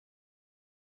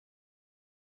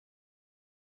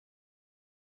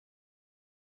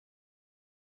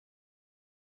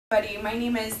My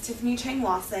name is Tiffany Chang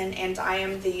Lawson, and I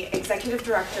am the Executive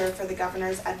Director for the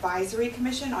Governor's Advisory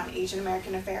Commission on Asian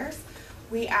American Affairs.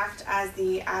 We act as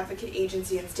the advocate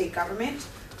agency in state government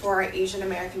for our Asian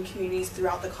American communities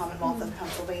throughout the Commonwealth of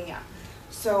Pennsylvania.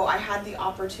 So I had the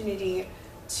opportunity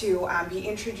to be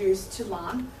introduced to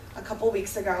Lan a couple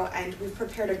weeks ago, and we've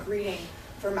prepared a greeting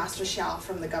for Master Xiao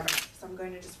from the Governor. So I'm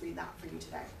going to just read that for you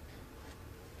today.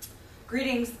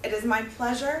 Greetings, it is my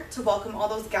pleasure to welcome all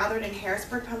those gathered in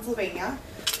Harrisburg, Pennsylvania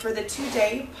for the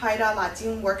two-day Paida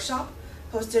Lajin workshop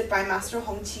hosted by Master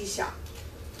Hong Qi Xia.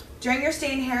 During your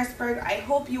stay in Harrisburg, I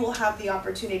hope you will have the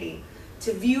opportunity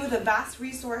to view the vast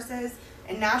resources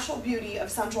and natural beauty of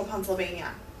central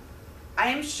Pennsylvania. I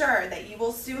am sure that you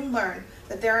will soon learn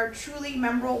that there are truly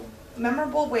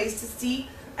memorable ways to see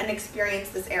and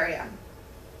experience this area.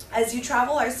 As you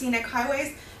travel our scenic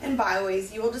highways and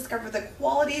byways, you will discover the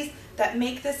qualities that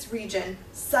make this region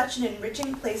such an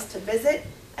enriching place to visit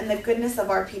and the goodness of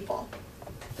our people,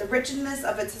 the richness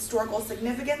of its historical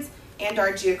significance, and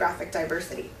our geographic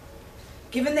diversity.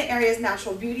 Given the area's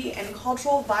natural beauty and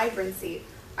cultural vibrancy,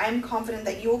 I am confident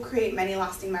that you will create many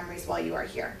lasting memories while you are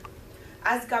here.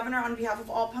 As Governor, on behalf of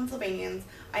all Pennsylvanians,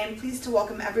 I am pleased to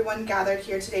welcome everyone gathered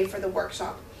here today for the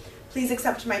workshop. Please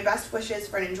accept my best wishes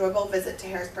for an enjoyable visit to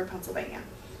Harrisburg, Pennsylvania.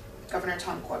 Governor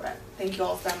Tom Corbett. Thank you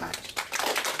all so much.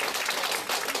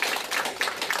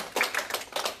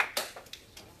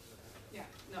 Yeah,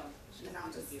 no. And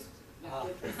I'll just give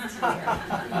this to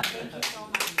her. Thank you so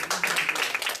much.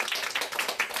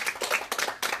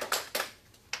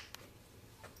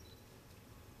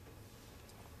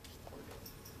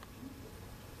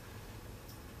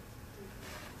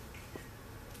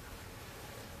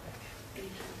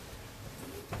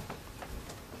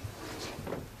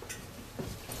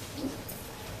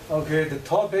 Okay, the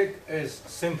topic is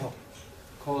simple,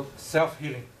 called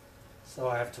self-healing. So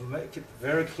I have to make it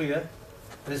very clear,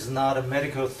 this is not a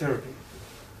medical therapy.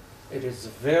 It is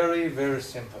very, very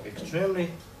simple,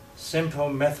 extremely simple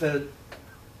method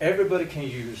everybody can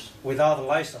use without a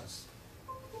license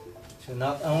to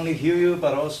not only heal you,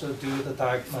 but also do the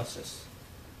diagnosis.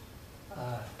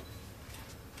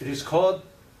 It is called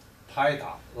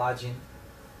Paida, Lajin.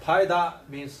 Paida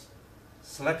means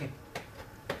sleeping,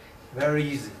 very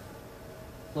easy.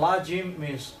 Lajin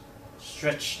means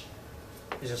stretch.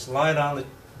 You just lie down the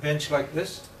bench like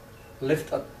this,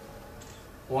 lift up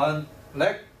one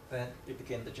leg, then you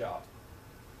begin the job.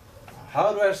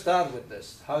 How do I start with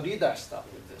this? How did I start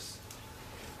with this?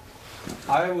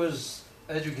 I was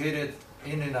educated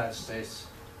in the United States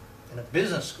in a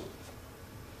business school.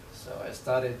 So I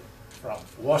started from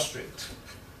Wall Street.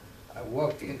 I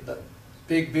worked in the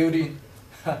big building,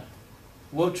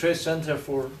 World Trade Center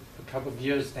for a couple of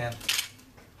years, and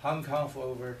Hong Kong for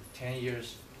over 10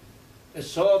 years.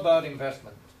 It's all about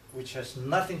investment, which has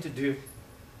nothing to do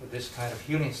with this kind of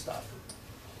healing stuff.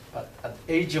 But at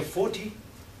the age of 40,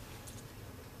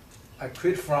 I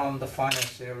quit from the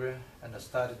finance area and I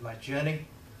started my journey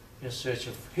in search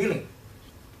of healing.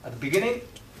 At the beginning,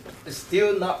 it's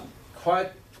still not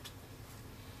quite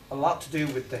a lot to do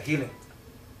with the healing.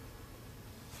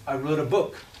 I wrote a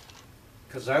book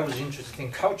because I was interested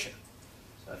in culture.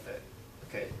 So I thought,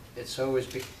 okay, it's always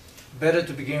better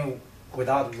to begin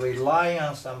without relying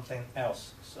on something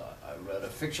else. So I wrote a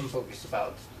fiction book. It's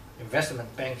about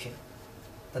investment banking.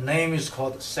 The name is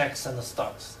called Sex and the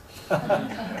Stocks.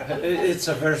 It's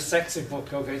a very sexy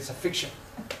book, okay, it's a fiction.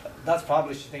 That's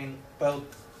published in both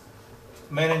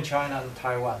mainland China and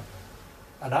Taiwan.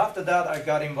 And after that, I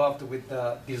got involved with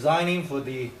designing for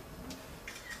the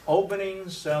opening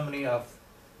ceremony of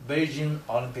Beijing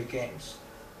Olympic Games,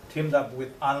 teamed up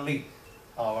with An Li,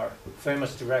 our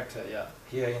famous director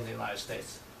here in the United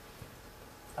States.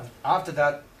 And after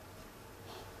that,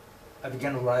 I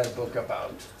began to write a book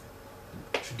about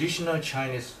traditional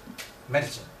Chinese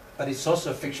medicine, but it's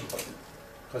also a fiction book.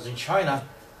 Because in China,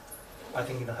 I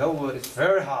think in the whole world, it's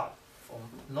very hard for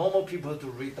normal people to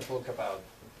read the book about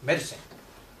medicine.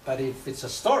 But if it's a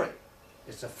story,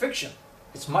 it's a fiction,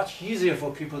 it's much easier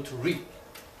for people to read,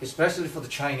 especially for the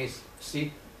Chinese.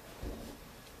 See,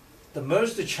 the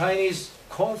most Chinese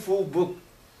Kung Fu book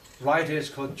writer is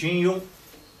called Jin Yong,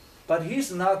 but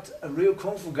he's not a real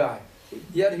Kung Fu guy,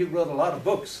 yet he wrote a lot of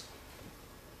books.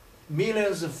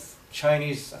 Millions of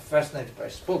Chinese are fascinated by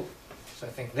his book. So I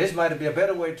think this might be a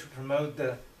better way to promote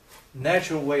the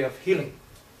natural way of healing.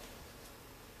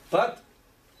 But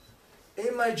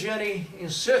in my journey in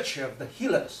search of the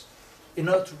healers, in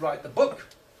order to write the book,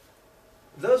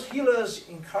 those healers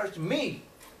encouraged me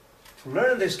to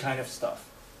learn this kind of stuff.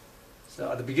 So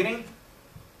at the beginning,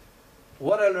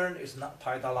 what I learned is not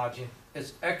Paida Lajin,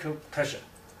 it's acupressure.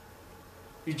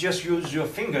 you just use your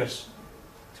fingers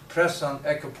to press on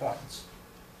echo points.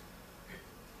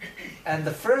 And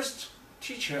the first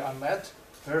teacher I met,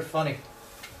 very funny,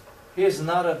 he is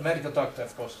not a medical doctor,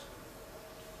 of course.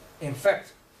 In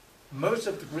fact, most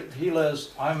of the great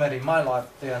healers I met in my life,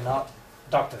 they are not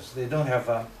doctors. They don't have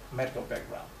a medical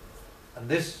background. And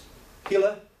this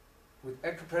healer with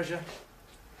acupressure,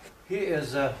 he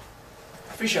is a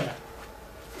fisherman.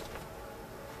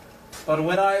 But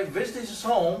when I visited his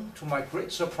home, to my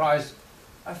great surprise,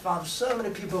 I found so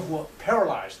many people who were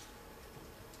paralyzed,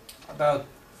 about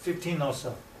 15 or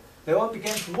so. They all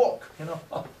began to walk,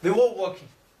 they were walking.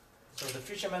 So the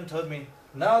fisherman told me,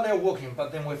 now they're walking,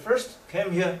 but then when we first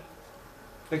came here,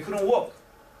 they couldn't walk.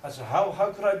 I said,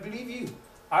 how could I believe you?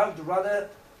 I would rather,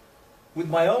 with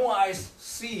my own eyes,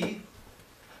 see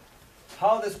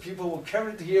how these people were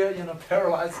carried here,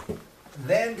 paralyzed,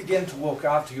 then began to walk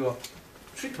after your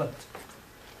treatment.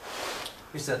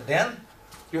 He said, then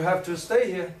you have to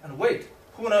stay here and wait.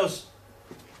 Who knows?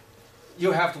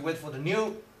 You have to wait for the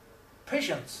new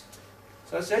patients.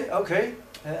 So I said, okay,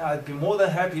 I'd be more than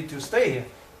happy to stay here.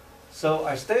 So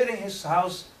I stayed in his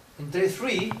house in day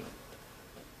 3,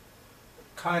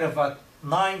 kind of at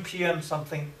 9 p.m.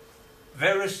 something,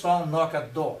 very strong knock at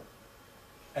the door.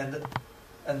 And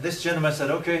this gentleman said,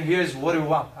 okay, here's what you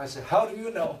want. I said, how do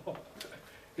you know?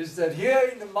 He said, here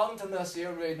in the mountainous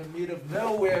area, in the middle of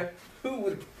nowhere, who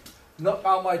would knock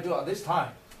on my door at this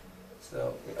time?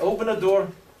 So we opened the door,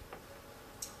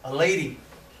 a lady,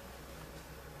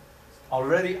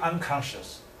 already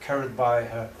unconscious, carried by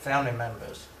her family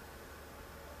members.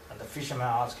 And the fisherman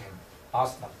asked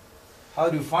them, how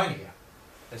do you find here?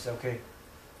 They said, okay,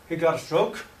 he got a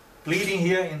stroke, bleeding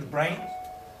here in the brain,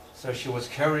 so she was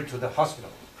carried to the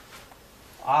hospital.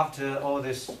 After all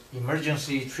this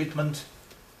emergency treatment,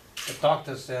 the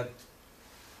doctor said,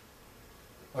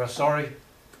 we're sorry,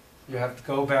 you have to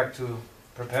go back to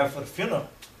prepare for the funeral.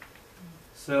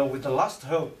 So with the last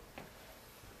hope,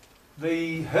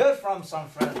 they heard from some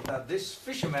friends that this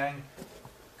fisherman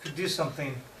could do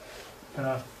something,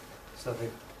 so they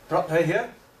brought her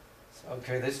here. So,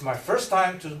 okay, this is my first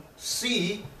time to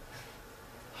see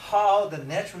how the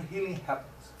natural healing happens.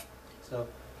 So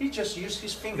he just used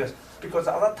his fingers, because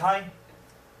at that time,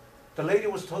 the lady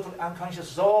was totally unconscious,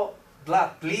 saw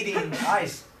blood bleeding in the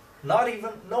eyes,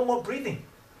 no more breathing.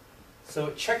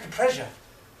 So check the pressure.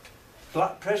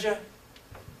 Blood pressure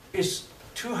is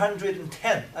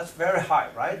 210, that's very high,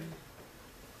 right?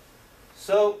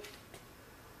 So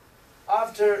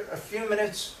after a few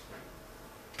minutes,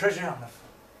 pressure on the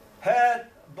head,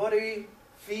 body,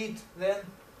 feet, then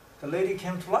the lady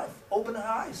came to life, opened her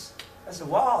eyes. I said,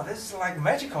 wow, this is like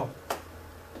magical.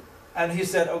 And he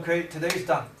said, okay, today's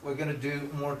done. We're going to do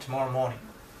more tomorrow morning.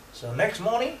 So next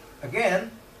morning,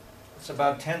 again, it's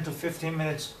about 10 to 15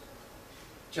 minutes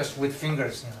just with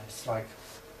fingers. It's like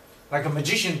a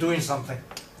magician doing something.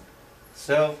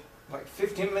 So like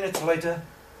 15 minutes later,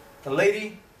 the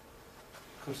lady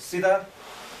could sit up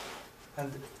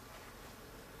and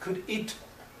could eat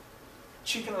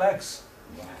chicken legs.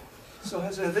 So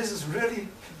I said, this is really,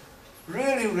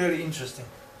 really, really interesting.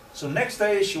 So next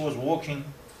day she was walking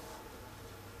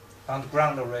on the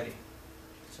ground already.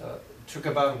 So it took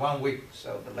about 1 week.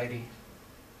 So the lady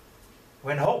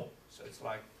went home. So it's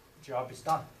like, job is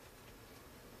done.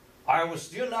 I was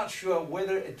still not sure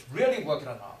whether it really worked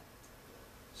or not.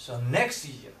 So next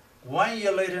year, 1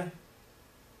 year later,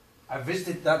 I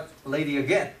visited that lady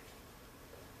again.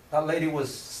 That lady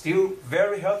was still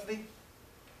very healthy,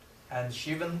 and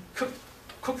she even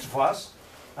cooked for us,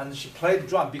 and she played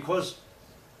drum, because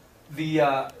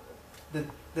the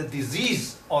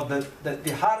disease or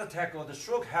the heart attack or the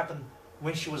stroke happened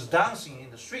when she was dancing in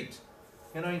the street.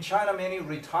 In China, many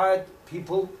retired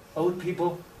people, old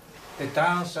people, they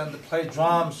dance and they play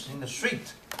drums in the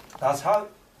street. That's how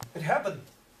it happened.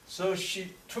 So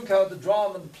she took out the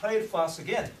drum and played for us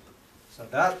again. So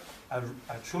that, I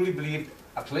truly believe,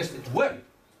 at least it worked.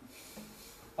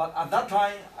 But at that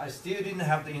time, I still didn't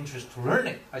have the interest to learn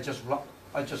it. I just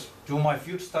do my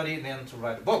field study, then to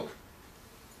write a book.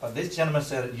 But this gentleman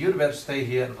said, you'd better stay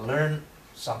here and learn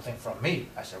something from me.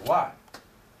 I said, why?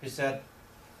 He said,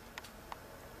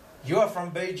 you are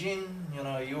from Beijing,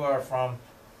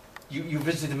 you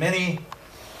visit many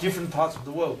different parts of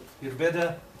the world. You'd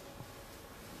better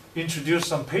introduce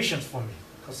some patients for me,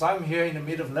 because I'm here in the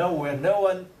middle of nowhere. No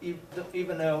one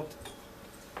even knows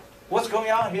what's going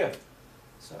on here.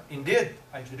 So indeed,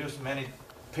 I introduced many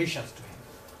patients to him.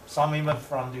 Some even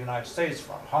from the United States,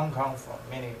 from Hong Kong, from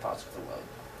many parts of the world.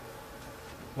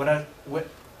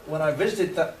 When I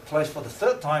visited that place for the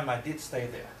 3rd time, I did stay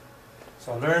there.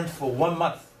 So I learned for 1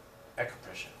 month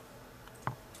acupressure.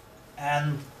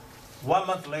 And 1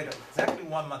 month later, exactly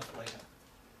 1 month later,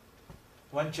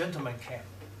 one gentleman came,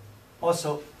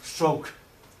 also stroke.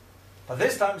 But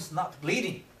this time it's not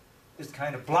bleeding, it's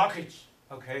kind of blockage,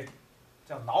 okay?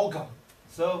 叫脑梗.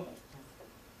 So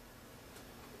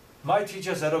my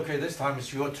teacher said, okay, this time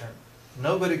it's your turn.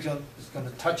 Nobody is going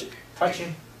to touch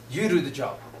him. You do the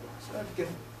job. So I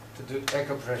began to do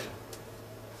acupressure.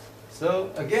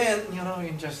 So again,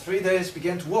 in just 3 days,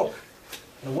 began to walk.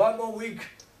 And 1 more week,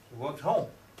 he walked home.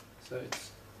 So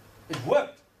it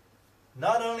worked.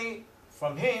 Not only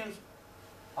from him,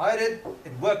 I did,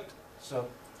 it worked. So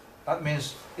that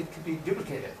means it could be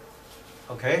duplicated.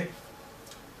 Okay?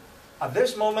 At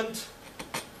this moment,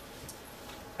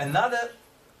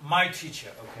 my teacher,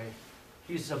 okay,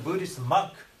 he's a Buddhist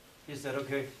monk. He said,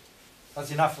 okay,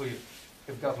 that's enough for you.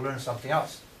 You've got to learn something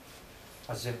else.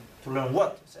 I said, to learn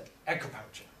what? He said,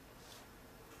 acupuncture.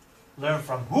 Learn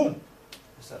from whom?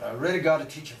 He said, I already got a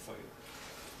teacher for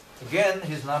you. Again,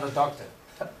 he's not a doctor.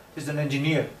 He's an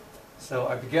engineer. So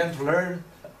I began to learn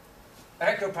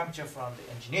acupuncture from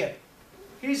the engineer.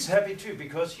 He's happy too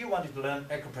because he wanted to learn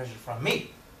acupressure from me.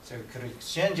 So we could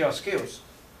exchange our skills.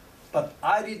 But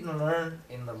I didn't learn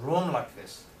in the room like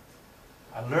this.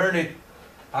 I learned it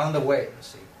on the way, you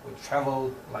see. We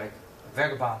traveled like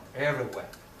vagabond everywhere.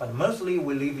 But mostly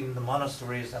we live in the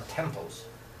monasteries and temples.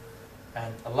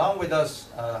 And along with us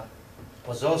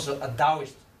was also a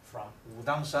Taoist from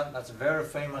Wudang-san. That's a very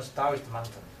famous Taoist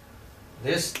mountain.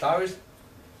 This Taoist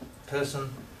person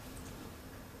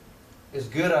is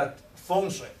good at feng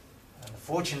shui and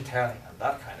fortune telling and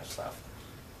that kind of stuff.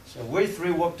 So we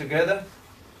three work together.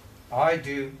 I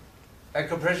do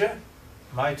acupressure,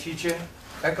 my teacher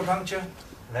acupuncture,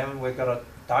 then we got a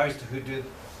Taoist who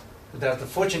does the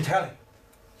fortune telling.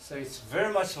 So it's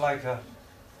very much like a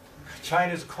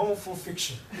Chinese kung fu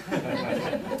fiction.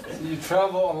 So you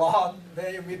travel a lot,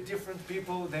 then you meet different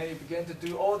people, then you begin to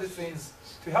do all these things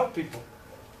to help people.